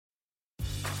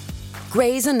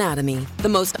Grey's Anatomy, the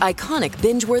most iconic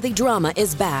binge-worthy drama,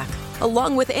 is back,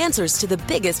 along with answers to the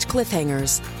biggest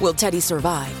cliffhangers. Will Teddy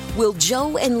survive? Will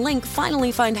Joe and Link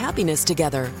finally find happiness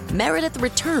together? Meredith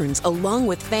returns along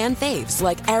with fan faves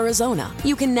like Arizona.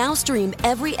 You can now stream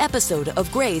every episode of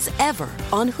Grey's ever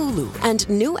on Hulu, and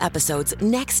new episodes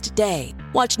next day.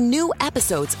 Watch new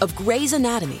episodes of Grey's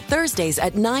Anatomy Thursdays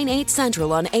at 9/8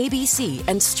 Central on ABC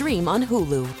and stream on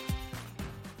Hulu.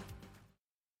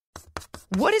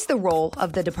 What is the role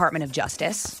of the Department of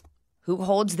Justice? Who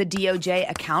holds the DOJ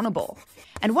accountable?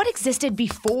 And what existed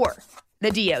before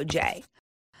the DOJ?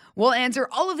 We'll answer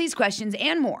all of these questions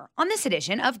and more on this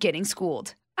edition of Getting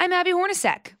Schooled. I'm Abby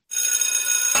Hornacek.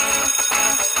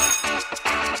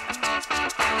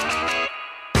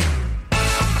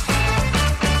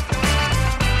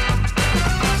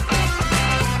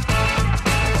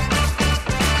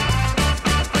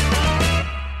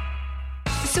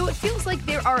 Like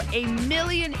there are a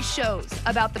million shows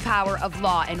about the power of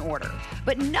law and order,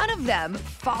 but none of them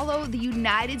follow the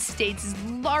United States'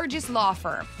 largest law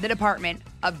firm, the Department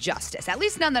of Justice. At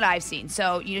least none that I've seen.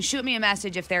 So, shoot me a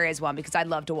message if there is one, because I'd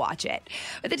love to watch it.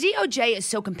 But the DOJ is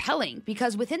so compelling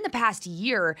because within the past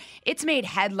year, it's made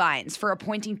headlines for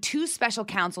appointing 2 special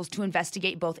counsels to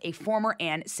investigate both a former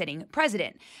and sitting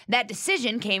president. That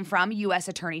decision came from U.S.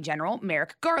 Attorney General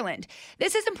Merrick Garland.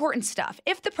 This is important stuff.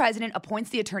 If the president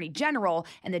appoints the Attorney General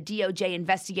and the DOJ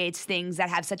investigates things that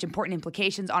have such important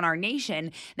implications on our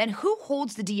nation, then who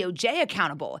holds the DOJ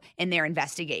accountable in their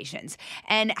investigations?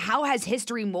 And how has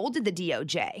history molded the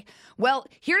DOJ? Well,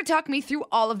 here to talk me through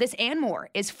all of this and more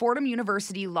is Fordham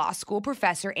University Law School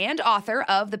professor and author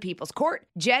of The People's Court,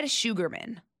 Jed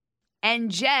Shugerman.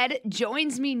 And Jed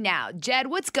joins me now. Jed,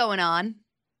 what's going on?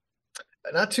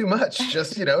 Not too much.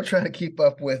 Just, trying to keep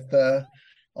up with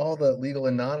all the legal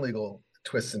and non-legal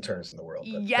twists and turns in the world.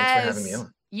 But yes. Thanks for having me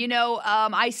on.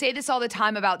 I say this all the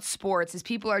time about sports, is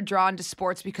people are drawn to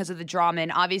sports because of the drama.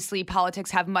 And obviously, politics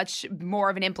have much more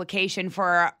of an implication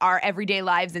for our everyday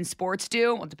lives than sports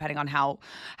do. Well, depending on how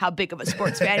big of a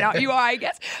sports fan you are, I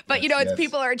guess. But, yes.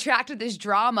 People are attracted to this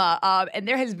drama. And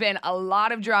there has been a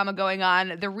lot of drama going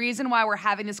on. The reason why we're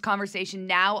having this conversation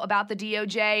now about the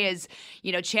DOJ is,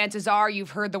 chances are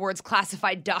you've heard the words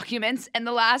classified documents in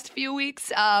the last few weeks.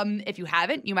 If you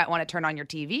haven't, you might want to turn on your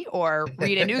TV or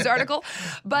read a news article.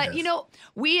 But,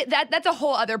 yes. That's a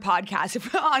whole other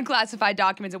podcast on classified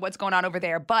documents and what's going on over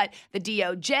there. But the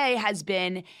DOJ has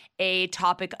been a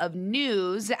topic of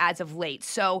news as of late.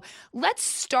 So let's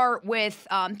start with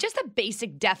just a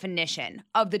basic definition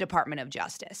of the Department of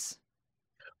Justice.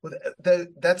 Well,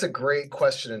 that's a great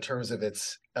question in terms of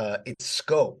its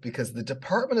scope, because the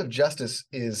Department of Justice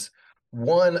is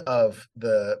one of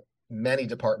the many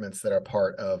departments that are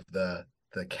part of the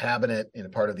cabinet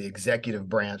and part of the executive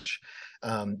branch.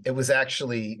 It was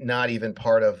actually not even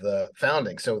part of the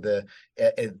founding. So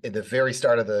at the very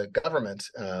start of the government,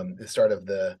 the start of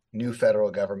the new federal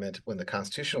government, when the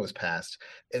Constitution was passed,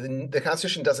 the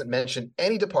Constitution doesn't mention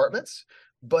any departments,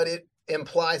 but it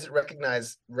implies it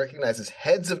recognizes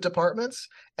heads of departments,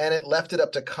 and it left it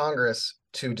up to Congress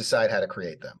to decide how to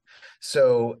create them.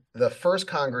 So the first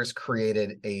Congress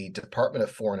created a Department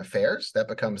of Foreign Affairs. That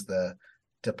becomes the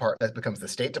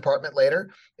State Department later.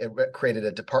 It created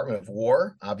a Department of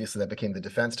War. Obviously, that became the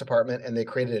Defense Department, and they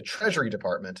created a Treasury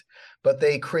Department, but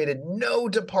they created no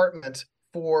department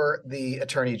for the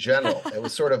Attorney General. It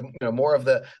was sort of more of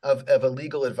a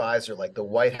legal advisor, like the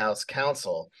White House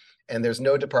counsel. And there's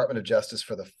no Department of Justice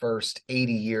for the first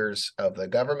 80 years of the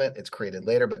government. It's created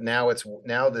later, but now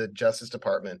the Justice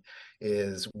Department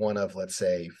is one of, let's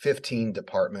say, 15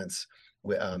 departments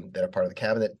that are part of the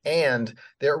cabinet. And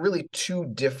there are really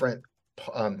 2 different,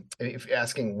 if you're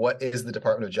asking what is the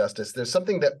Department of Justice, there's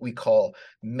something that we call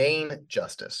Main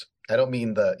Justice. I don't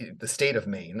mean the state of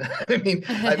Maine. I mean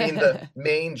the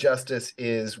Main Justice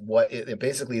is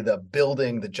basically the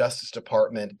building, the Justice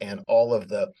Department, and all of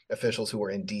the officials who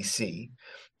are in D.C.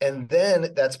 And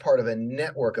then that's part of a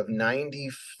network of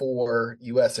 94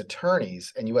 U.S.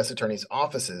 attorneys and U.S. attorneys'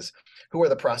 offices who are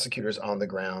the prosecutors on the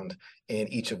ground in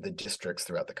each of the districts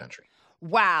throughout the country.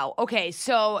 Wow. Okay,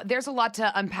 so there's a lot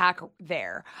to unpack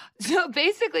there. So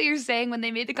basically you're saying when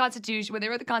they wrote the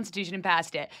Constitution and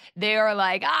passed it, they were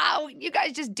like, you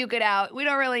guys just duke it out. We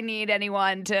don't really need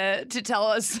anyone to tell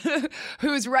us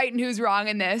who's right and who's wrong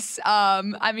in this.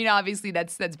 Obviously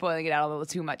that's boiling it out a little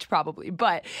too much probably.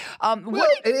 But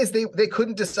it is. They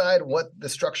couldn't decide what the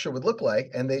structure would look like,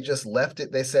 and they just left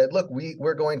it. They said, look,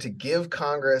 we're going to give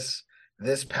Congress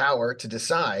this power to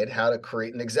decide how to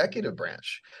create an executive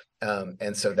branch. And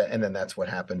then that's what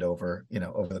happened over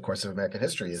the course of American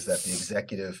history, is that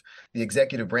the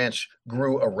executive branch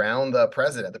grew around the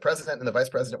president. The president and the vice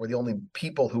president were the only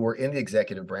people who were in the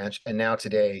executive branch. And now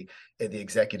today, the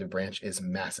executive branch is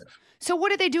massive. So what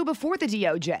did they do before the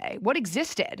DOJ? What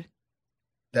existed?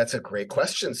 That's a great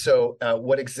question. So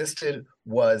what existed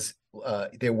was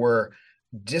there were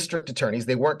district attorneys.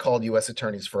 They weren't called U.S.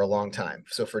 attorneys for a long time.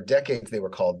 So for decades, they were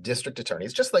called district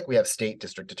attorneys, just like we have state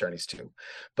district attorneys too.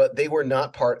 But they were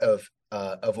not part of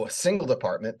a single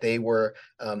department. They were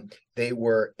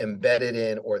embedded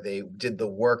in, or they did the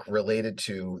work related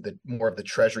to the more of the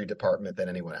Treasury Department than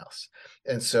anyone else.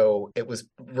 And so it was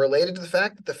related to the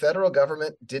fact that the federal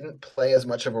government didn't play as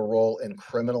much of a role in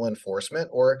criminal enforcement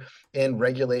or in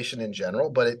regulation in general,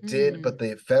 but it did. But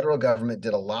the federal government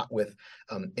did a lot with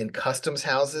in customs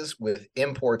houses, with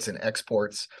imports and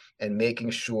exports, and making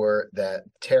sure that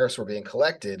tariffs were being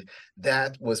collected.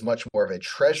 That was much more of a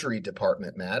Treasury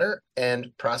Department matter,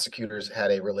 and prosecutors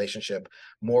had a relationship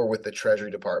more with the Treasury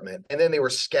Department. And then they were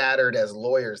scattered as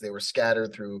lawyers. They were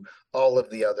scattered through all of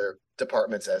the other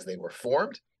departments as they were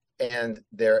formed. And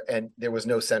there was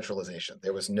no centralization.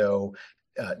 There was no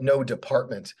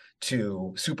department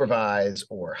to supervise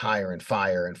or hire and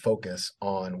fire and focus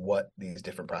on what these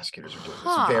different prosecutors are doing.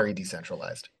 It's very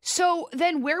decentralized. So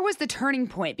then where was the turning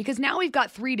point? Because now we've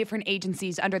got 3 different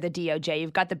agencies under the DOJ.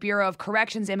 You've got the Bureau of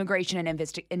Corrections, Immigration,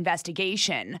 and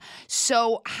Investigation.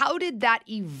 So how did that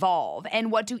evolve?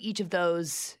 And what do each of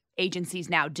those agencies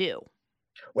now do?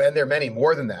 Well, and there are many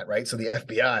more than that, right? So the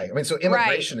FBI. I mean, so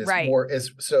immigration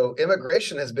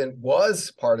immigration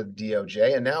was part of the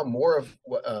DOJ, and now more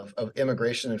of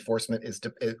immigration enforcement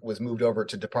was moved over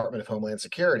to Department of Homeland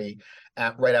Security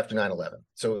right after 9/11.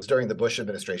 So it was during the Bush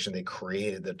administration they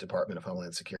created the Department of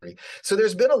Homeland Security. So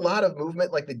there's been a lot of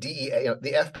movement, like the DEA,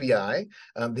 the FBI,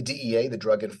 the DEA, the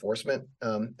Drug Enforcement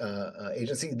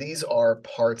Agency. These are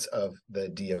parts of the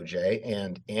DOJ,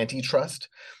 and antitrust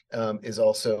is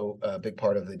also a big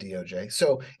part of the DOJ.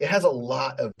 So it has a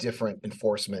lot of different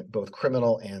enforcement, both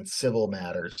criminal and civil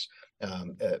matters.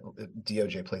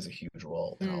 DOJ plays a huge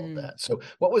role in all of that. So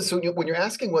when you're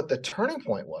asking what the turning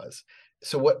point was,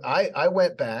 so what I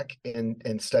went back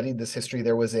and studied this history.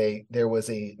 There was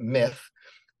a myth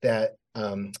that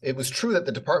it was true that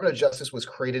the Department of Justice was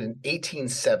created in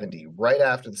 1870, right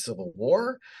after the Civil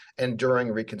War and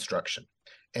during Reconstruction.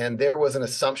 And there was an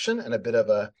assumption and a bit of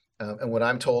and what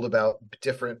I'm told about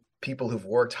different people who've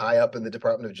worked high up in the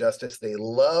Department of Justice, they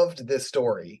loved this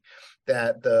story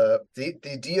that the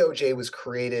DOJ was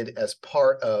created as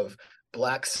part of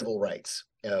Black civil rights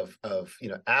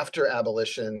after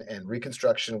abolition and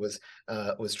Reconstruction was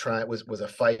a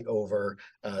fight over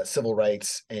civil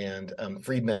rights and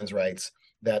freedmen's rights.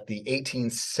 That the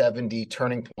 1870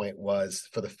 turning point was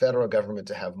for the federal government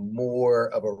to have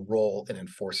more of a role in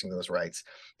enforcing those rights.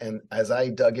 And as I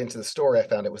dug into the story, I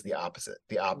found it was the opposite.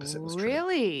 The opposite was true.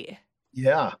 Really?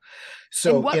 Yeah.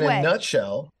 So in a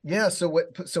nutshell, yeah. So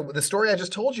the story I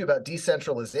just told you about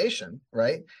decentralization,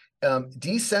 right?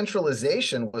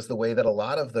 Decentralization was the way that a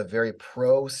lot of the very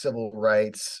pro-civil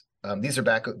rights. These are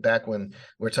back when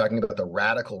we're talking about the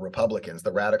radical Republicans.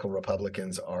 The radical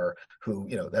Republicans are who,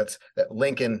 that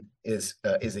Lincoln is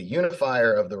a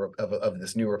unifier of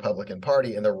this new Republican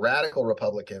Party, and the radical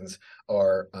Republicans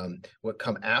are what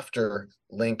come after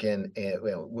Lincoln,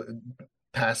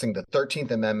 passing the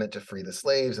 13th Amendment to free the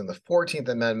slaves and the 14th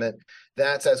Amendment.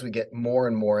 That's as we get more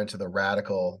and more into the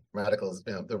radicals,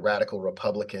 the radical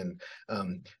Republican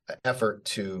effort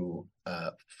to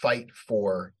fight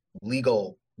for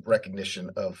legal recognition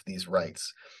of these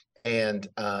rights. And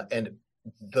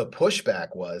the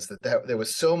pushback was that there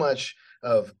was so much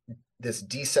of this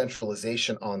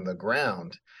decentralization on the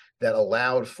ground that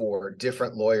allowed for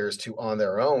different lawyers to, on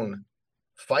their own,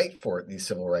 fight for these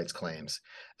civil rights claims.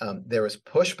 There was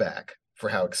pushback for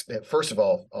first of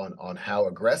all, on how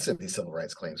aggressive these civil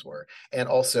rights claims were, and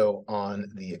also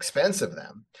on the expense of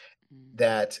them,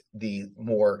 that the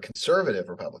more conservative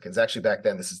Republicans, actually back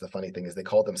then, this is the funny thing, is they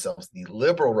called themselves the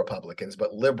liberal Republicans,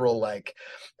 but liberal like,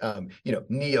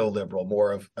 neoliberal,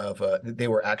 more they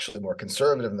were actually more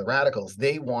conservative than the radicals.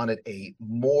 They wanted a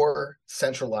more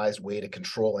centralized way to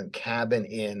control and cabin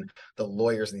in the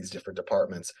lawyers in these different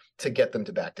departments to get them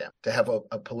to back down, to have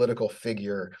a political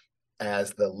figure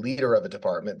as the leader of a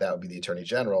department, that would be the Attorney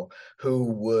General, who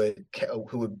would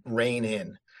rein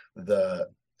in the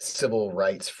civil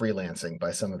rights freelancing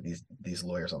by some of these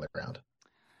lawyers on the ground.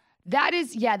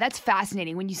 That's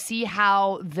fascinating when you see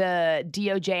how the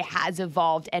DOJ has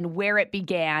evolved and where it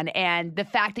began, and the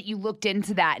fact that you looked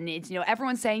into that, and it's,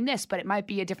 everyone's saying this, but it might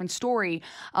be a different story.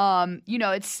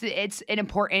 It's an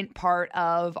important part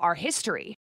of our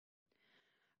history.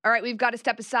 All right, we've got to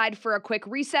step aside for a quick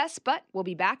recess, but we'll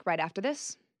be back right after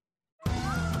this.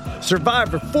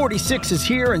 Survivor 46 is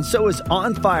here, and so is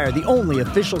On Fire, the only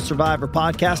official Survivor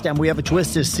podcast, and we have a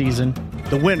twist this season.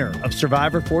 The winner of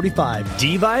Survivor 45,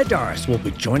 Dee Valladares, will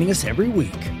be joining us every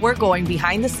week. We're going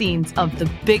behind the scenes of the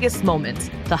biggest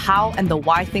moments, the how and the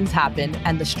why things happen,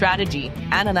 and the strategy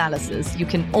and analysis you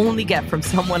can only get from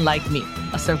someone like me,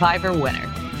 a Survivor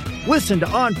winner. Listen to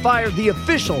On Fire, the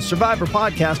official Survivor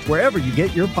podcast, wherever you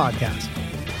get your podcast.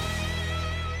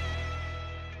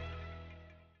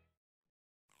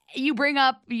 You bring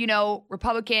up,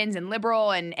 Republicans and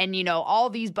liberal and all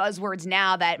these buzzwords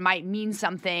now that might mean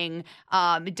something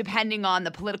depending on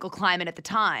the political climate at the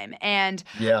time. And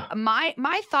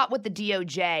my thought with the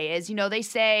DOJ is, they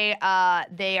say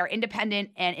they are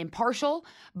independent and impartial,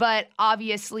 but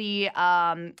obviously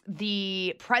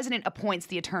the president appoints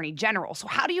the attorney general. So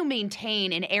how do you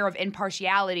maintain an air of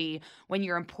impartiality when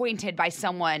you're appointed by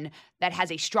someone that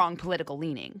has a strong political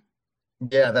leaning?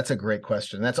 Yeah, that's a great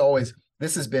question.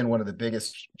 This has been one of the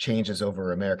biggest changes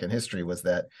over American history was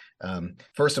that,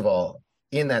 first of all,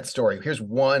 in that story, here's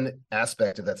one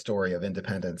aspect of that story of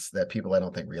independence that people I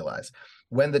don't think realize.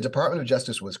 When the Department of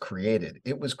Justice was created,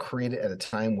 it was created at a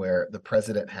time where the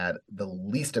president had the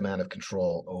least amount of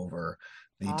control over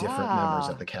the different members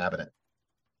of the cabinet.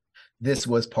 This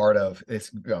was part of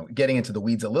this, getting into the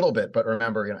weeds a little bit, but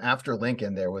remember, after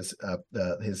Lincoln, there was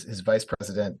his vice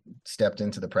president stepped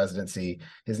into the presidency.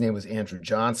 His name was Andrew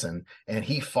Johnson, and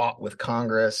he fought with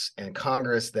Congress, and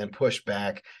Congress then pushed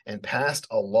back and passed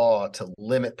a law to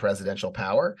limit presidential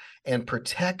power and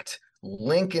protect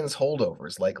Lincoln's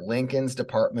holdovers, like Lincoln's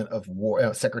Department of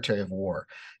War, Secretary of War,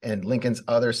 and Lincoln's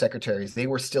other secretaries. They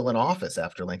were still in office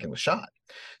after Lincoln was shot.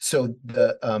 So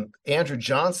the Andrew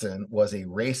Johnson was a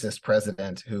racist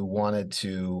president who wanted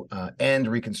to end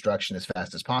Reconstruction as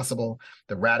fast as possible.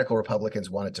 The radical Republicans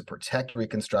wanted to protect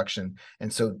Reconstruction.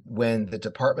 And so when the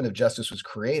Department of Justice was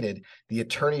created, the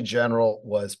Attorney General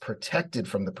was protected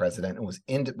from the president and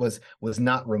was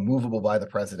not removable by the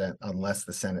president unless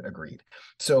the Senate agreed.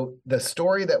 So the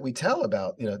story that we tell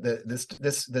about,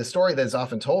 the story that is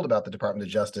often told about the Department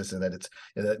of Justice and that it's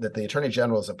that the Attorney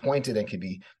General is appointed and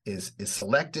is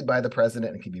selected by the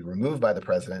president and can be removed by the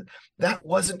president. That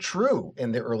wasn't true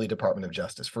in the early Department of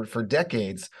Justice. For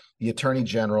decades, the Attorney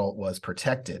General was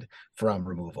protected from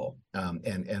removal.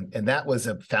 And that was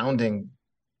a founding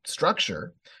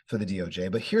structure for the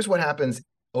DOJ. But here's what happens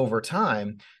over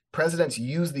time. Presidents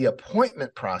use the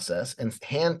appointment process and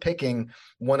handpicking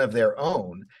one of their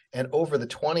own. And over the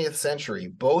 20th century,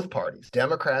 both parties,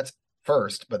 Democrats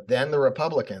first, but then the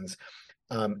Republicans,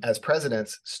 as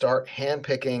presidents, start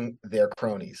handpicking their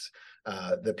cronies,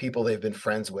 the people they've been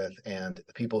friends with, and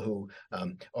the people who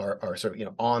are sort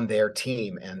of on their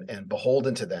team and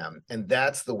beholden to them. And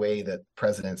that's the way that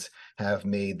presidents have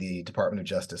made the Department of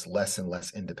Justice less and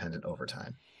less independent over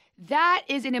time. That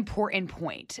is an important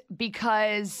point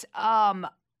because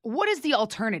what is the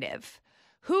alternative?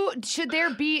 Who should there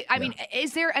be? I mean,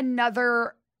 is there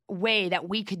another way that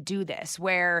we could do this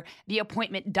where the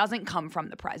appointment doesn't come from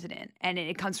the president and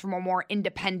it comes from a more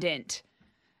independent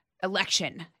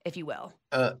election, if you will?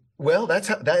 Well, that's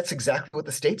exactly what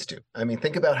the states do. I mean,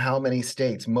 think about how many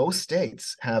states, most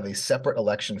states have a separate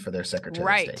election for their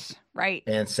Secretary of State. Right.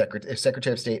 And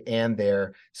Secretary of State and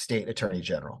their state Attorney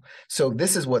General. So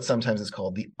this is what sometimes is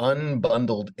called the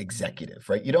unbundled executive,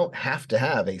 right? You don't have to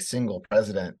have a single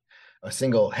president, a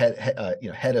single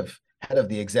head of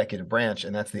the executive branch,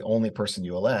 and that's the only person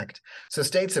you elect. So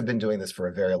states have been doing this for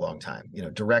a very long time,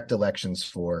 direct elections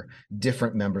for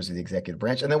different members of the executive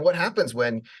branch. And then what happens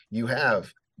when you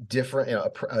have different,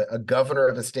 a governor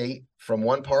of a state from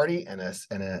one party and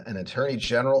an attorney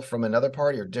general from another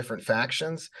party, or different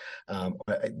factions?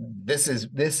 This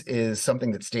is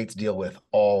something that states deal with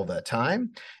all the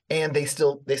time, and they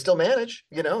still manage.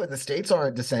 The states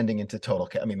aren't descending into total.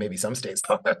 I mean, maybe some states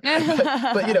are, but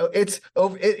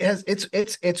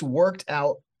it's worked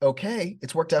out okay.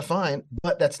 It's worked out fine,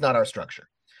 but that's not our structure.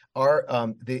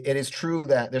 It is true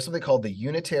that there's something called the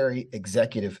unitary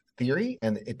executive theory,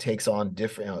 and it takes on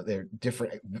different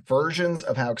versions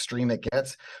of how extreme it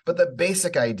gets. But the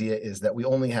basic idea is that we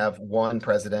only have one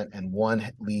president and one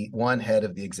head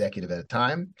of the executive at a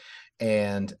time,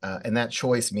 and that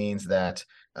choice means that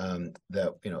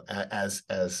as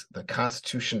the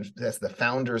Constitution, as the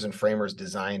founders and framers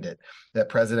designed it, that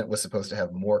president was supposed to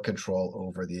have more control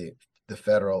over the the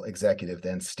federal executive,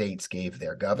 then states gave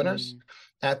their governors.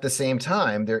 At the same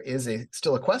time, there is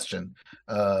still a question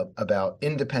about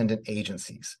independent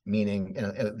agencies, meaning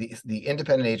the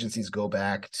independent agencies go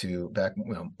back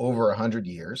over 100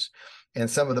 years. And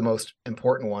some of the most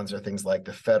important ones are things like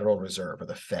the Federal Reserve or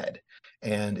the Fed.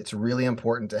 And it's really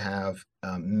important to have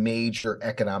major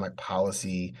economic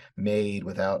policy made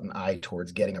without an eye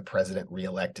towards getting a president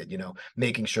reelected,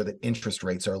 making sure that interest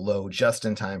rates are low just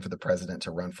in time for the president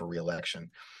to run for reelection.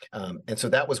 And so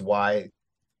that was why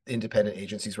independent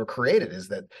agencies were created, is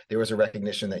that there was a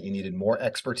recognition that you needed more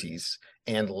expertise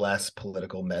and less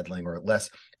political meddling or less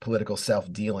political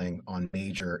self-dealing on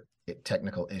major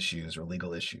technical issues or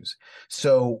legal issues.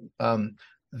 So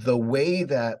the way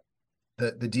that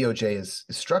the DOJ is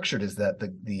structured is that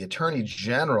the attorney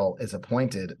general is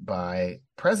appointed by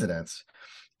presidents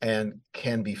and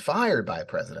can be fired by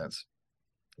presidents.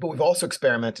 But we've also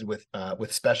experimented with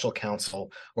special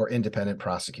counsel or independent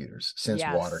prosecutors since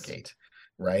Watergate.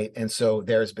 Right. And so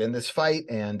there's been this fight,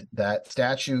 and that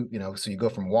statute, so you go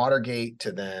from Watergate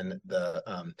to then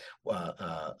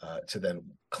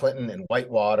Clinton and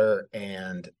Whitewater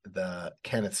and the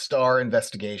Kenneth Starr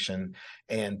investigation.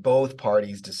 And both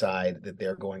parties decide that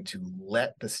they're going to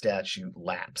let the statute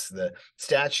lapse. The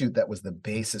statute that was the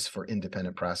basis for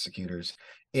independent prosecutors,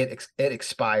 it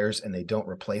expires and they don't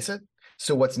replace it.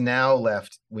 So what's now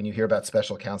left when you hear about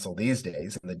special counsel these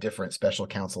days and the different special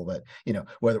counsel that,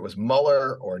 whether it was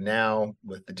Mueller or now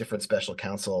with the different special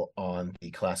counsel on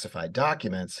the classified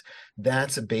documents,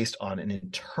 that's based on an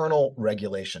internal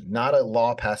regulation, not a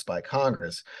law passed by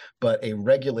Congress, but a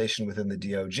regulation within the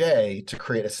DOJ to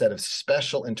create a set of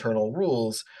special internal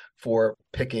rules for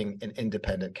picking an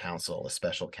independent counsel, a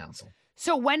special counsel.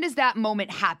 So when does that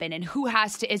moment happen, and who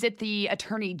has to? Is it the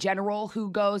attorney general who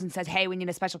goes and says, "Hey, we need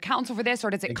a special counsel for this," or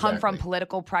does it come from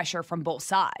political pressure from both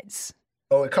sides?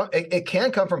 Oh, it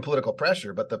can come from political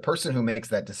pressure, but the person who makes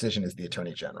that decision is the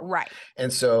attorney general. Right.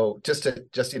 And so just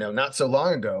not so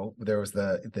long ago, there was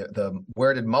the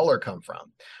where did Mueller come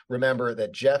from? Remember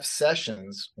that Jeff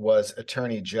Sessions was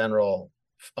attorney general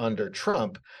under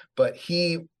Trump, but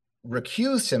he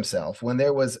recused himself when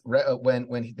there was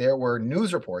when there were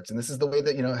news reports, and this is the way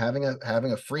that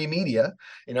having a free media,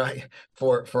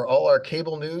 for all our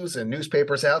cable news and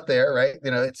newspapers out there, right?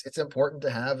 It's important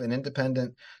to have an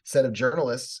independent set of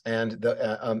journalists, and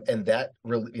the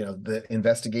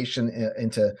investigation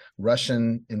into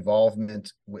Russian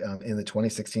involvement in the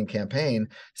 2016 campaign,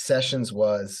 Sessions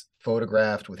was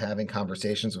photographed with having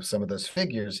conversations with some of those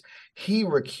figures. He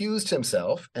recused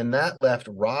himself, and that left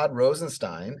Rod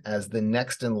Rosenstein as the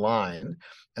next in line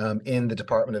in the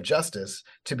Department of Justice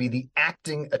to be the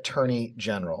acting attorney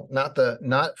general.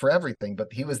 Not for everything,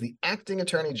 but he was the acting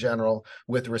attorney general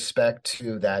with respect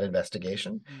to that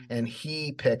investigation. And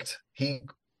he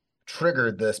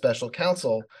triggered the special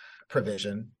counsel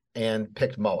provision and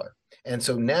picked Mueller. And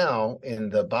so now in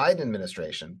the Biden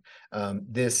administration,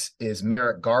 this is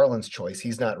Merrick Garland's choice.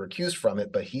 He's not recused from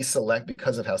it, but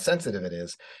because of how sensitive it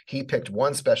is, he picked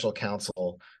one special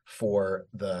counsel for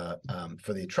the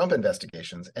Trump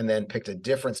investigations, and then picked a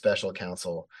different special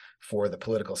counsel for the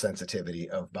political sensitivity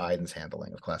of Biden's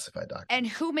handling of classified documents. And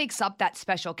who makes up that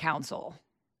special counsel?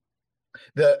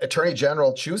 The attorney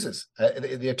general chooses.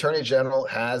 The attorney general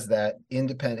has that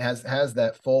has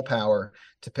that full power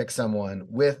to pick someone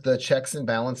with the checks and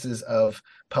balances of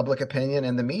public opinion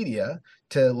and the media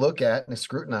to look at and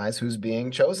scrutinize who's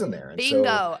being chosen there. And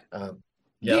bingo.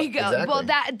 Yeah, bingo. Exactly. Well,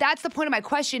 that's the point of my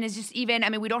question, is just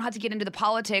we don't have to get into the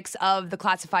politics of the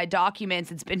classified documents.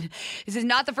 This is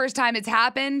not the first time it's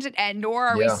happened, and nor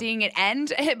are we seeing it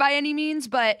end by any means,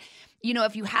 but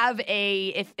if you have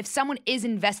if someone is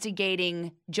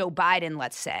investigating Joe Biden,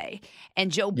 let's say,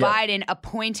 and Joe Biden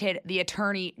appointed the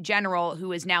attorney general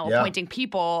who is now appointing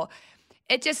people,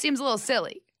 it just seems a little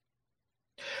silly.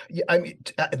 Yeah, I mean,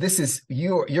 this is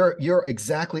you're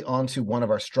exactly onto one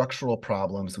of our structural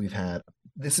problems we've had.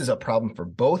 This is a problem for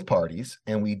both parties,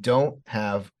 and we don't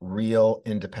have real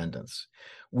independence.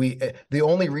 The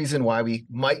only reason why we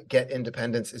might get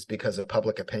independence is because of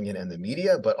public opinion and the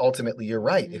media, but ultimately you're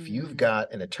right. If you've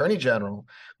got an attorney general,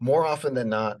 more often than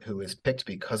not, who is picked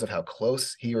because of how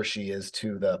close he or she is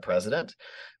to the president,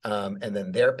 and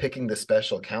then they're picking the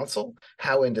special counsel,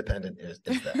 how independent is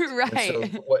that?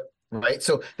 Right. Right.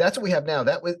 So that's what we have now.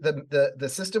 That was the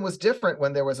system was different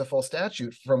when there was a full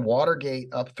statute from Watergate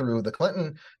up through the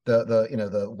Clinton,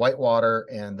 the Whitewater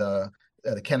and the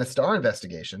Kenneth Starr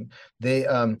investigation.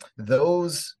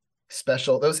 Those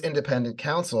independent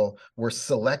counsel were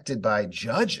selected by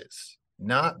judges,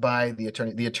 not by the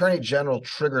attorney. The attorney general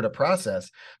triggered a process,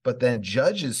 but then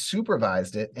judges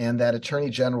supervised it, and that attorney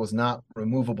general was not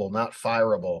removable, not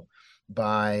fireable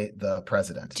by the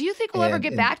president. Do you think we'll ever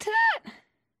get back to that?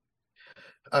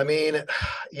 I mean,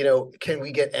 can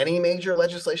we get any major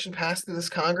legislation passed through this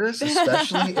Congress?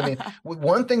 Especially, I mean,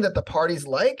 one thing that the parties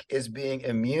like is being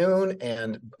immune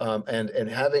and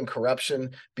having corruption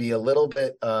be a little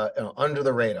bit under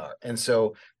the radar. And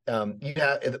so you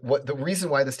have the reason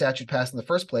why the statute passed in the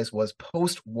first place was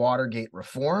post-Watergate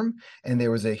reform, and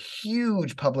there was a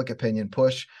huge public opinion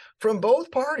push from both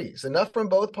parties, enough from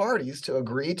both parties to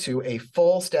agree to a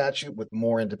full statute with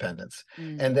more independence.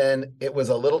 And then it was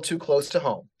a little too close to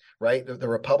home, right? The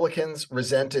Republicans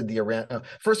resented the Iran.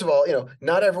 First of all,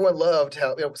 not everyone loved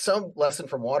how, some lesson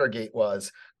from Watergate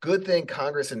was good thing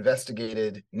Congress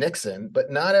investigated Nixon,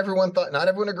 but not everyone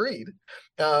agreed.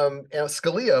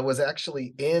 Scalia was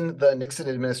actually in the Nixon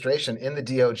administration in the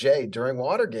DOJ during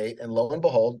Watergate, and lo and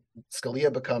behold,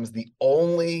 Scalia becomes the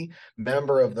only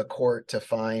member of the court to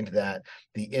find that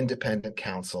the independent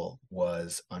counsel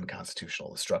was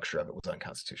unconstitutional. The structure of it was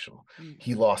unconstitutional.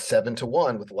 He lost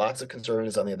 7-1 with lots of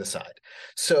conservatives on the other side.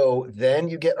 So then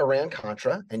you get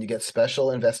Iran-Contra, and you get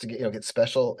special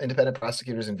independent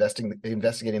prosecutors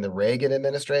investigating the Reagan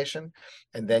administration,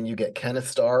 and then you get Kenneth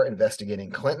Starr investigating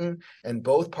Clinton, and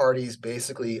both parties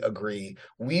basically agree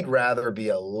we'd rather be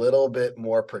a little bit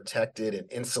more protected and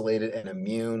insulated and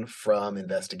immune from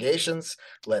investigations.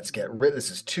 Let's get rid. This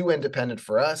is too independent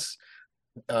for us.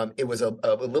 It was a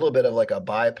little bit of like a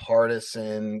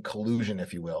bipartisan collusion,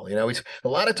 if you will. A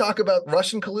lot of talk about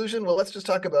Russian collusion. Well, let's just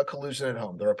talk about collusion at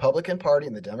home. The Republican Party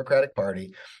and the Democratic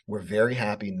Party were very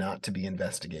happy not to be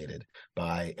investigated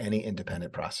by any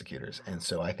independent prosecutors. And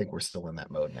so I think we're still in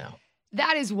that mode now.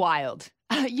 That is wild.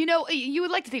 You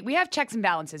would like to think we have checks and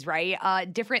balances, right?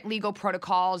 Different legal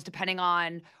protocols depending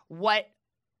on what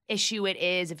issue it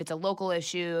is, if it's a local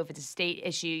issue, if it's a state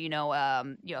issue,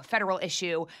 a federal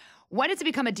issue. When does it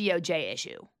become a DOJ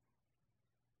issue?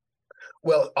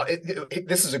 Well,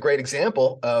 this is a great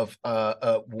example of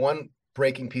one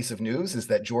breaking piece of news is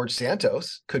that George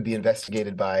Santos could be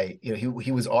investigated by,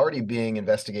 he was already being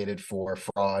investigated for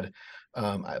fraud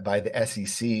by the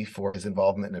SEC for his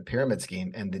involvement in a pyramid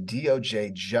scheme. And the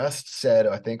DOJ just said,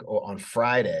 I think on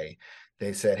Friday,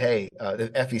 they said, hey,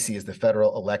 the FEC is the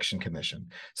Federal Election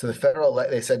Commission. So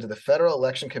they said to the Federal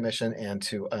Election Commission and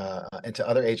to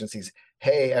other agencies,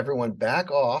 hey, everyone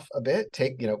back off a bit,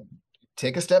 take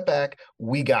a step back.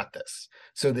 We got this.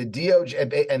 So the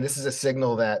DOJ, and this is a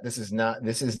signal that this is not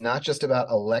just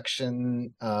about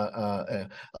election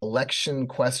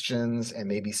questions and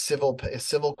maybe civil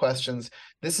questions.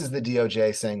 This is the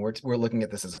DOJ saying we're looking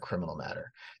at this as a criminal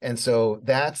matter. And so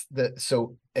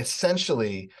so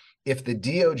essentially, if the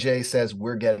DOJ says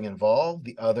we're getting involved,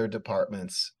 the other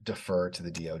departments defer to the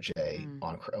DOJ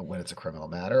when it's a criminal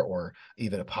matter or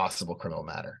even a possible criminal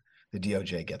matter. The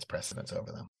DOJ gets precedence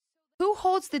over them. Who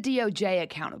holds the DOJ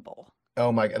accountable?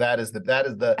 Oh my God, that is the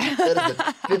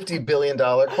 $50 billion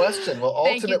question. Well,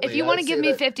 ultimately, if you want to give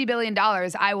me $50 billion,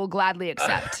 I will gladly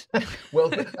accept.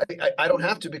 Well, I don't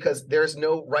have to, because there's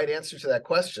no right answer to that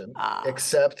question,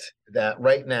 except that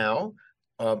right now,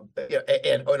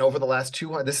 and over the last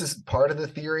 200, this is part of the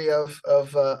theory of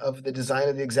the design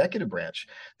of the executive branch.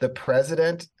 The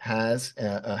president has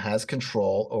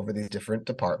control over these different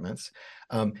departments.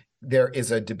 There is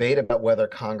a debate about whether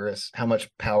how much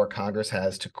power Congress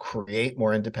has to create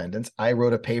more independence. I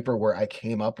wrote a paper where I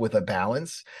came up with a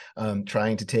balance,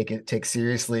 trying to take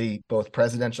seriously both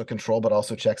presidential control, but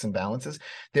also checks and balances.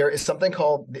 There is something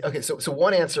called, so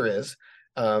one answer is,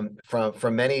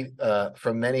 from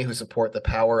many who support the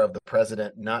power of the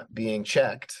president not being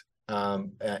checked,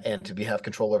 and to have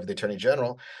control over the attorney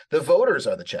general, the voters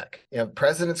are the check.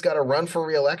 President's got to run for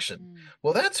re-election.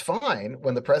 Well, that's fine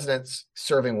when the president's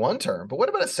serving one term, but what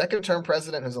about a second-term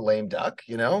president who's a lame duck?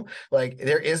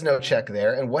 There is no check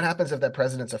there. And what happens if that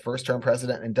president's a first-term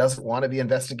president and doesn't want to be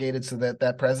investigated so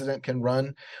that president can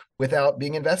run without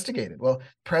being investigated? Well,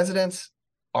 presidents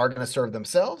are going to serve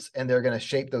themselves, and they're going to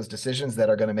shape those decisions that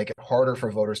are going to make it harder for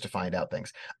voters to find out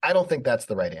things. I don't think that's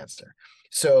the right answer.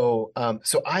 So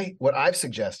what I've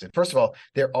suggested, first of all,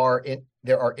 there are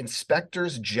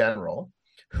inspectors general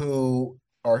who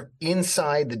are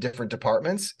inside the different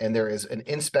departments, and there is an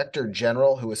inspector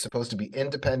general who is supposed to be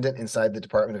independent inside the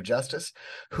Department of Justice,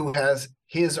 who has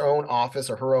his own office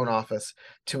or her own office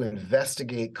to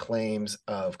investigate claims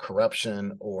of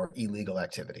corruption or illegal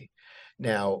activity.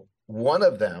 Now, One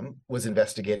of them was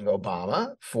investigating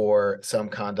Obama for some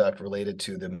conduct related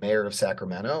to the mayor of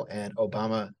Sacramento, and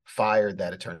Obama fired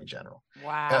that attorney general.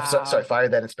 Wow.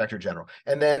 Fired that inspector general.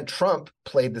 And then Trump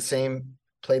played the same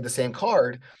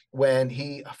card when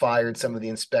he fired some of the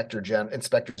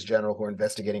inspectors general who are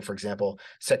investigating, for example,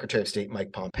 Secretary of State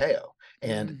Mike Pompeo,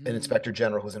 and an inspector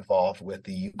general who was involved with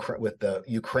the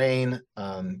Ukraine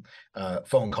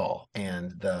phone call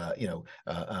and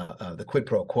the quid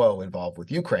pro quo involved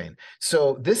with Ukraine.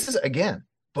 So this is, again,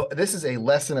 but this is a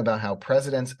lesson about how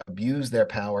presidents abuse their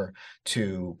power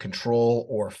to control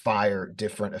or fire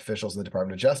different officials in the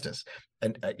Department of Justice.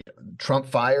 And Trump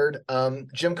fired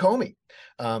Jim Comey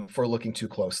for looking too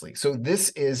closely. So this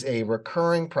is a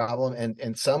recurring problem,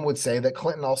 and some would say that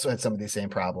Clinton also had some of these same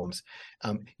problems.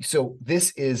 So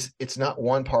it's not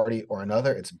one party or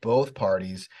another, it's both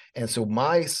parties. And so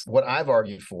what I've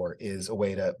argued for is a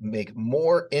way to make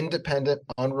more independent,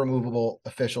 unremovable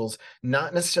officials,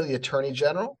 not necessarily attorney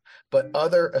general, but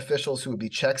other officials who would be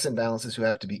checks and balances, who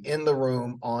have to be in the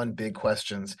room on big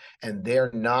questions, and they're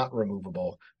not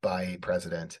removable by a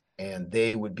president, and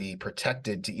they would be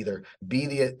protected to either be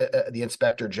the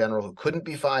inspector general who couldn't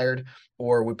be fired,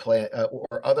 or would play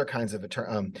or other kinds of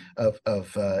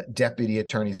deputy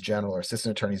attorneys general or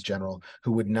assistant attorneys general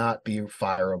who would not be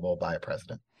fireable by a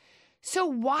president. So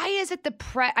why is it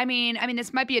I mean,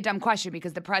 this might be a dumb question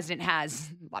because the president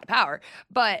has a lot of power,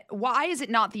 but why is it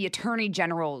not the attorney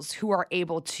generals who are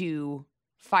able to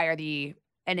fire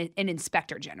an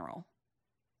inspector general?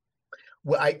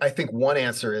 Well, I think one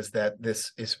answer is that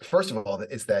first of all,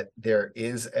 is that there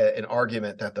is an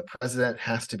argument that the president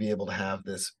has to be able to have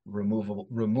this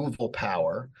removal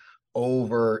power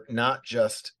over not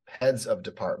just heads of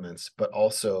departments, but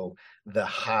also the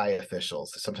high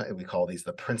officials. Sometimes we call these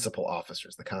the principal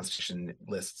officers. The Constitution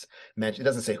it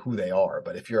doesn't say who they are,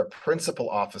 but if you're a principal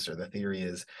officer, the theory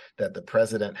is that the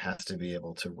president has to be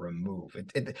able to remove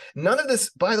it. None of this,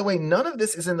 by the way,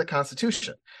 is in the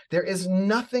Constitution. There is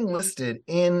nothing listed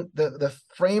in the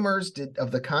framers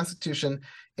of the Constitution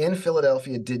in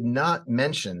Philadelphia did not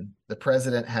mention the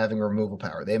president having removal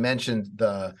power. They mentioned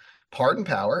the pardon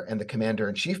power and the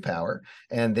commander-in-chief power,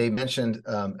 and they mentioned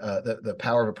the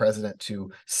power of a president to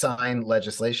sign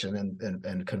legislation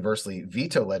and conversely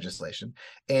veto legislation.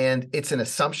 And it's an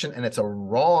assumption, and it's a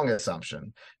wrong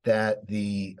assumption, that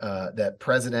that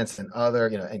presidents and other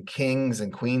and kings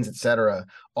and queens, etc.,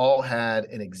 all had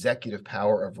an executive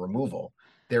power of removal.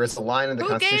 There is a line in the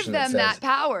Constitution that says, who gave them that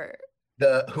power?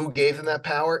 Who gave them that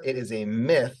power? It is a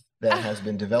myth that has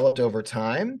been developed over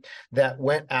time, that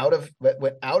went out of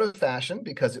fashion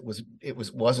because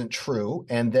it wasn't true,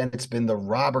 and then it's been the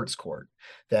Roberts Court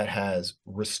that has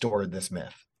restored this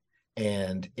myth,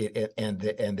 and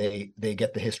they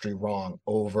get the history wrong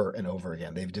over and over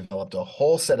again. They've developed a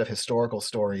whole set of historical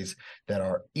stories that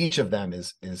are, each of them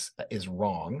is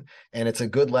wrong, and it's a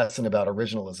good lesson about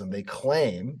originalism. They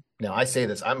claim. Now, I say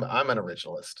this, I'm an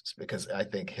originalist because I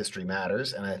think history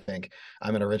matters, and I think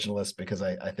I'm an originalist because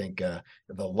I think the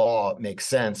law makes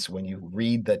sense when you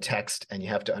read the text, and you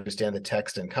have to understand the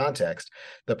text in context.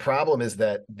 The problem is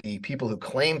that the people who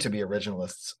claim to be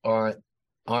originalists aren't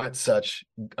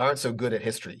so good at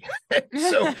history.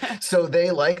 so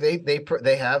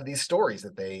they have these stories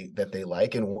that they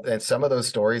like, and some of those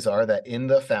stories are that in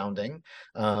the founding,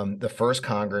 the first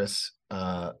Congress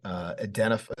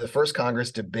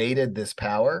debated this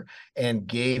power and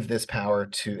gave this power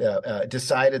to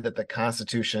decided that the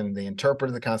Constitution, they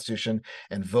interpreted the Constitution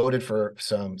and voted for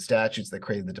some statutes that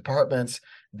created the departments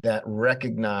that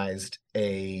recognized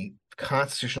a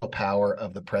constitutional power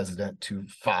of the president to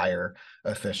fire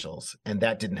officials, and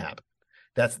that didn't happen.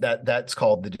 That's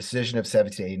called the Decision of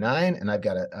 1789, and I've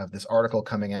got this article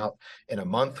coming out in a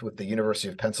month with the University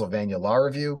of Pennsylvania Law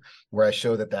Review, where I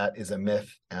show that is a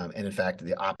myth, and in fact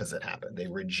the opposite happened. They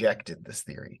rejected this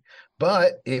theory.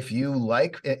 But if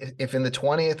in the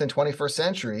 20th and 21st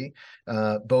century,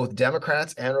 both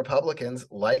Democrats and Republicans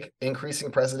like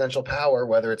increasing presidential power,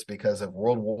 whether it's because of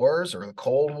world wars or the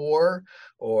Cold War,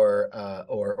 or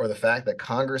the fact that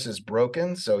Congress is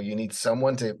broken, so you need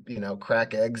someone to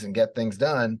crack eggs and get things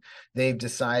done, they've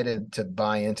decided to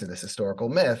buy into this historical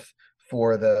myth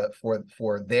for their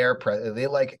they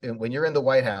like, when you're in the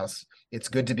White House, it's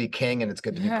good to be king and it's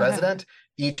good to be president.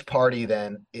 Each party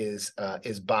then is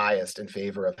biased in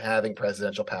favor of having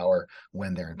presidential power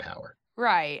when they're in power.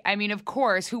 Right. I mean, of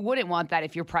course, who wouldn't want that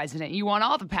if you're president? You want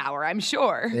all the power, I'm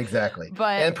sure. Exactly.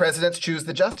 And presidents choose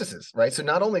the justices, right? So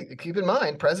not only, keep in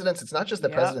mind, presidents, it's not just the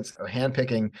presidents are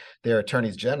handpicking their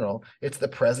attorneys general, it's the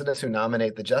presidents who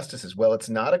nominate the justices. Well, it's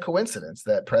not a coincidence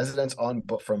that presidents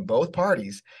from both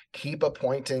parties keep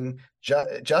appointing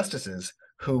justices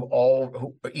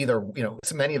who either,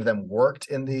 so many of them worked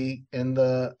in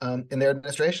their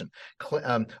administration.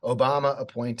 Obama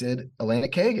appointed Elena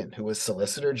Kagan, who was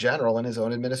Solicitor General in his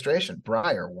own administration.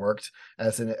 Breyer worked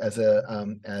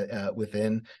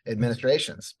within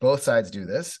administrations. Both sides do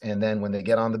this, and then when they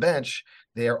get on the bench,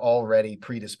 they are already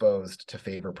predisposed to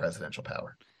favor presidential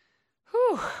power.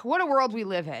 Whew, what a world we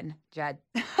live in, Jed.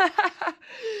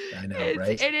 I know,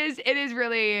 right? It is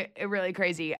really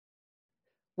crazy.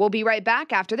 We'll be right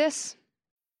back after this.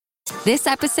 This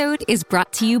episode is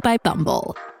brought to you by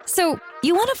Bumble. So,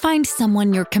 you want to find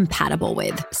someone you're compatible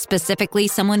with, specifically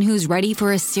someone who's ready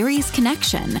for a serious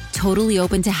connection, totally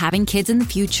open to having kids in the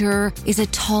future, is a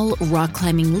tall,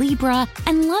 rock-climbing Libra,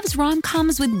 and loves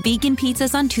rom-coms with vegan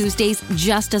pizzas on Tuesdays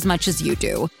just as much as you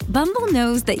do. Bumble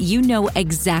knows that you know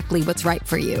exactly what's right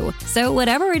for you. So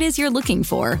whatever it is you're looking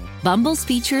for, Bumble's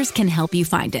features can help you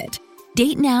find it.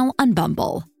 Date now on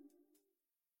Bumble.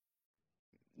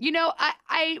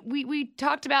 We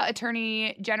talked about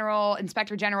Attorney General,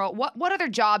 Inspector General. What other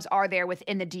jobs are there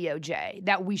within the DOJ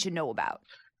that we should know about?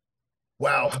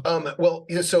 Wow.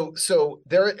 So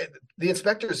the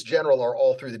inspectors general are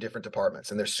all through the different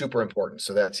departments, and they're super important.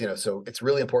 So that's, so it's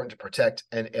really important to protect.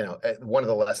 And, one of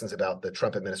the lessons about the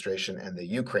Trump administration and the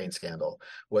Ukraine scandal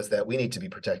was that we need to be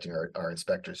protecting our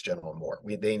inspectors general more.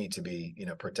 They need to be,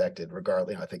 protected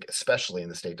regardless, I think, especially in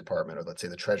the State Department, or let's say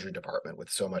the Treasury Department, with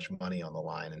so much money on the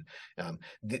line. And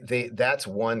that's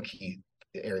one key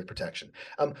area of protection.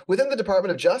 Within the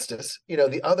Department of Justice,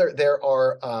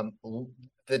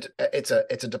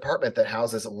 it's a department that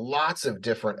houses lots of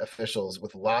different officials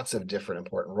with lots of different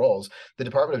important roles. The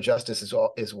Department of Justice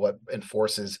is what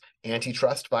enforces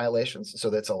antitrust violations. So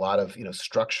that's a lot of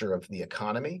structure of the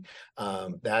economy.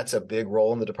 That's a big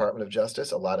role in the Department of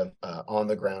Justice. A lot of on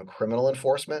the ground criminal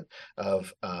enforcement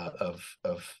of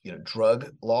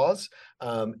drug laws,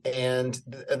 and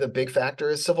the big factor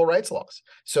is civil rights laws.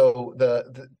 So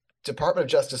the Department of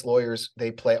Justice lawyers,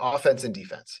 they play offense and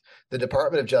defense. The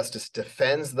Department of Justice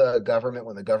defends the government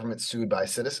when the government's sued by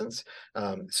citizens.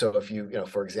 So if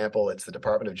for example, it's the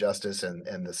Department of Justice and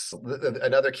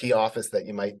another key office that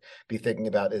you might be thinking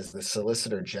about is the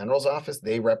Solicitor General's office.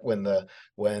 They when the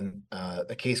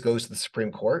case goes to the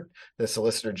Supreme Court, the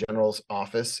Solicitor General's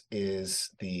office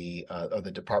is the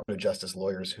Department of Justice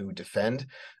lawyers who defend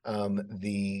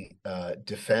the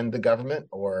government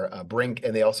or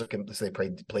and they also can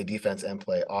play defense and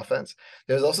play offense.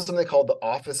 There's also something called the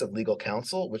Office of Legal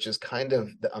Counsel, which is kind of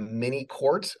a mini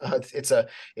court.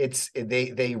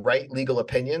 They write legal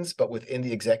opinions, but within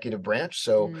the executive branch.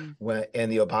 So when in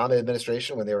the Obama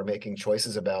administration, when they were making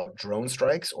choices about drone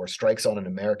strikes or strikes on an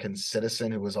American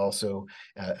citizen who was also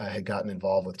had gotten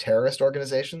involved with terrorist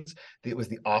organizations, it was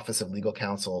the Office of Legal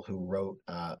Counsel who wrote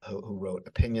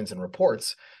opinions and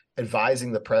reports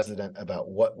advising the president about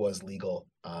what was legal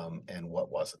and what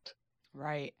wasn't.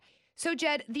 Right. So,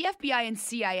 Jed, the FBI and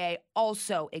CIA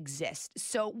also exist.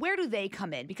 So where do they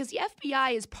come in? Because the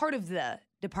FBI is part of the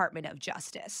Department of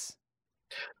Justice.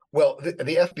 Well, the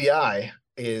FBI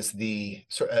is the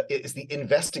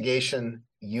investigation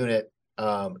unit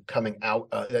coming out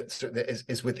that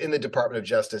is within the Department of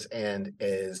Justice and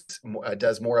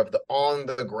does more of the on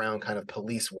the ground kind of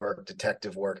police work,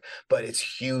 detective work, but it's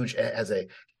huge. It has a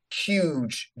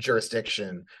huge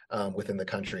jurisdiction within the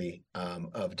country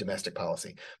of domestic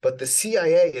policy. But the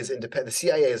CIA is independent. The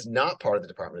CIA is not part of the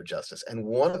Department of Justice. And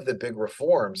one of the big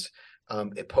reforms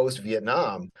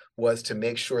post-Vietnam was to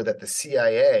make sure that the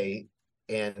CIA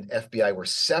and FBI were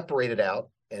separated out.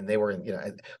 And they were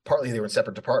partly they were in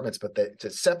separate departments, but to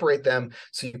separate them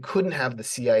so you couldn't have the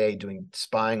CIA doing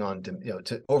spying on,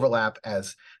 to overlap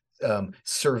as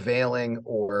surveilling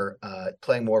or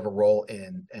playing more of a role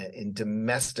in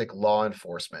domestic law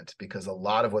enforcement, because a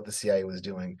lot of what the CIA was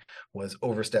doing was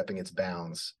overstepping its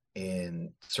bounds in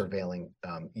surveilling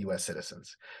U.S.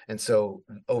 citizens. And so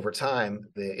over time,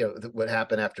 what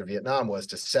happened after Vietnam was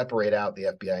to separate out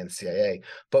the FBI and the CIA.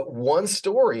 But one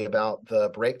story about the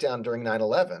breakdown during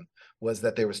 9/11 was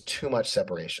that there was too much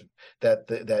separation, that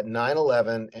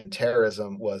 9/11 and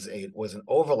terrorism was an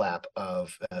overlap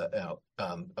of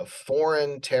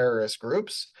foreign terrorist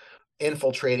groups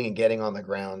infiltrating and getting on the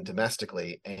ground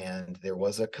domestically. And there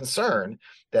was a concern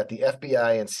that the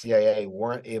FBI and CIA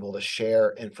weren't able to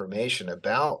share information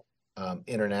about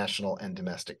international and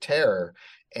domestic terror.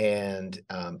 And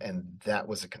that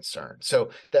was a concern.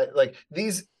 So that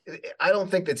I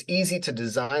don't think that's easy to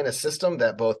design a system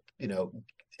that both,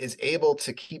 is able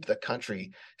to keep the country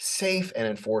safe and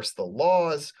enforce the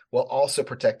laws while also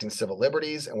protecting civil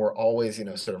liberties. And we're always,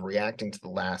 sort of reacting to the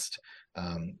last,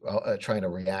 trying to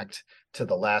react to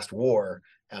the last war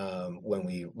when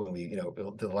we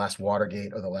the last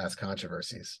Watergate or the last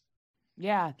controversies.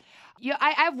 Yeah.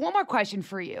 I have one more question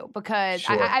for you, because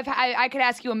Sure. I could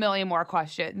ask you a million more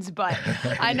questions, but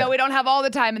I know we don't have all the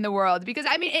time in the world, because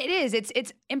I mean,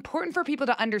 it's important for people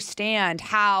to understand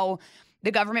how the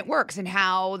government works and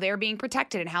how they're being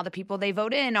protected and how the people they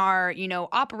vote in are,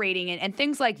 operating and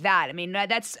things like that. I mean,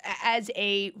 that's, as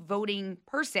a voting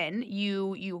person,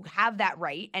 you have that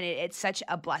right, and it's such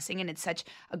a blessing and it's such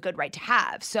a good right to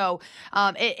have. So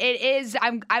it is,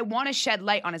 I want to shed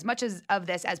light on as much of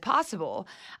this as possible.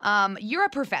 You're a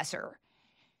professor.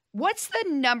 What's the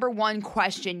number one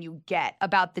question you get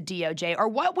about the DOJ, or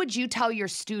what would you tell your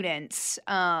students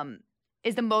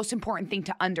is the most important thing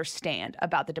to understand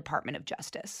about the Department of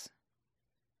Justice?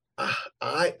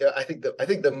 I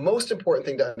think the most important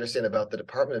thing to understand about the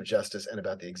Department of Justice and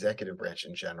about the executive branch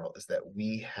in general is that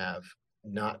we have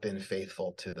not been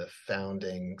faithful to the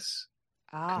founding's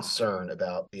concern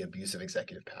about the abuse of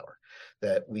executive power,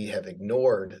 that we have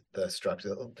ignored the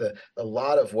structure. A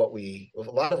lot of what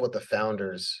the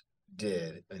founders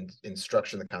did in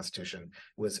structuring the Constitution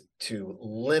was to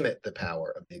limit the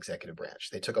power of the executive branch.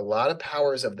 They took a lot of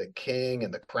powers of the king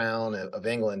and the crown of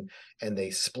England, and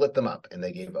they split them up, and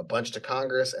they gave a bunch to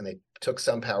Congress, and they took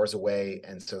some powers away,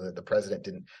 and so that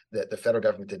the federal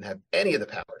government didn't have any of the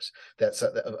powers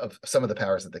of some of the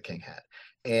powers that the king had.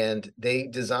 And they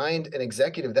designed an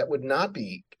executive that would not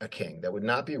be a king, that would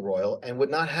not be royal, and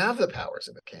would not have the powers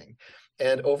of a king.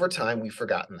 And over time, we've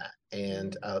forgotten that.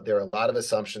 And there are a lot of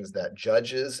assumptions that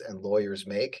judges and lawyers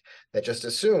make that just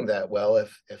assume that, well,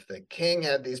 if the king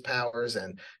had these powers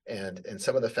and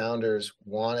some of the founders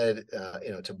wanted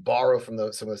to borrow from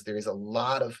some of those theories, a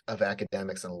lot of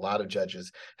academics and a lot of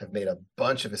judges have made a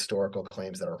bunch of historical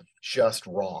claims that are just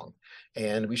wrong.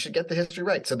 And we should get the history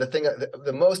right. So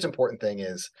the most important thing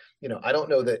is, I don't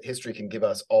know that history can give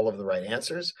us all of the right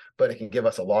answers, but it can give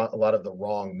us a lot of the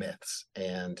wrong myths.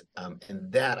 And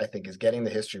that, I think, is getting the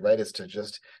history right, is to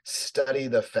just study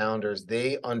the founders.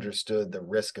 They understood the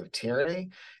risk of tyranny,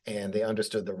 and they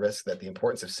understood the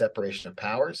importance of separation of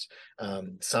powers.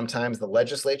 Sometimes the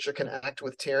legislature can act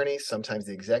with tyranny. Sometimes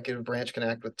the executive branch can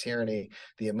act with tyranny.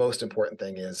 The most important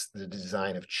thing is the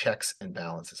design of checks and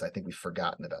balances. I think we've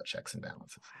forgotten about checks and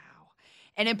balances. Wow.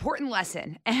 An important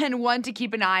lesson, and one to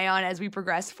keep an eye on as we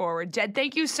progress forward. Jed,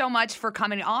 thank you so much for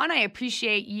coming on. I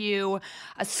appreciate you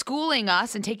schooling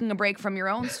us and taking a break from your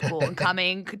own school and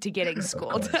coming to Getting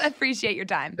Schooled. I appreciate your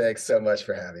time. Thanks so much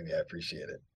for having me. I appreciate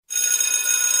it.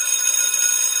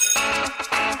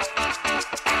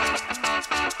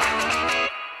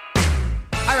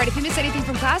 All right, if you missed anything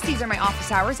from class, these are my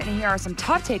office hours, and here are some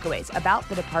top takeaways about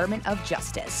the Department of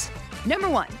Justice. Number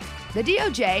one, the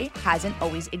DOJ hasn't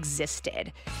always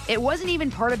existed. It wasn't even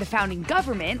part of the founding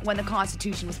government when the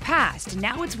Constitution was passed.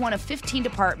 Now it's one of 15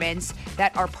 departments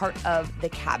that are part of the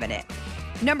cabinet.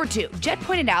 Number two, Jed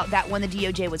pointed out that when the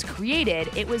DOJ was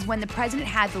created, it was when the president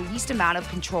had the least amount of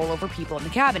control over people in the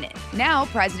cabinet. Now,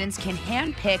 presidents can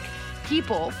handpick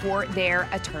people for their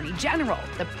attorney general.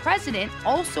 The president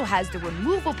also has the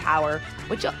removal power,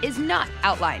 which is not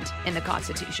outlined in the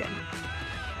Constitution.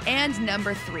 And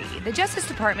number three, the Justice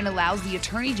Department allows the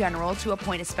Attorney General to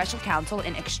appoint a special counsel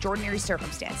in extraordinary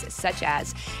circumstances, such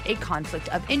as a conflict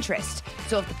of interest.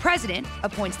 So if the President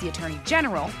appoints the Attorney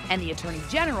General and the Attorney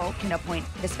General can appoint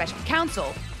the special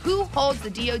counsel, who holds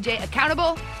the DOJ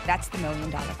accountable? That's the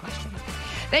million-dollar question.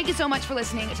 Thank you so much for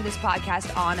listening to this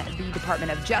podcast on the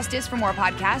Department of Justice. For more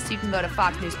podcasts, you can go to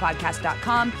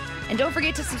foxnewspodcast.com. And don't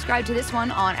forget to subscribe to this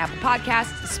one on Apple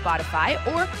Podcasts, Spotify,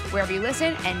 or wherever you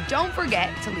listen. And don't forget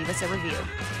to leave us a review.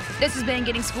 This has been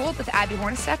Getting Schooled with Abby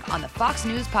Hornacek on the Fox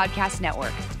News Podcast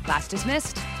Network. Class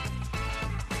dismissed.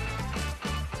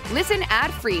 Listen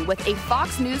ad-free with a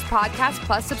Fox News Podcast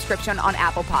Plus subscription on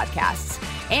Apple Podcasts.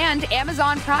 And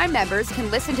Amazon Prime members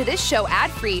can listen to this show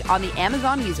ad-free on the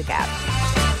Amazon Music app.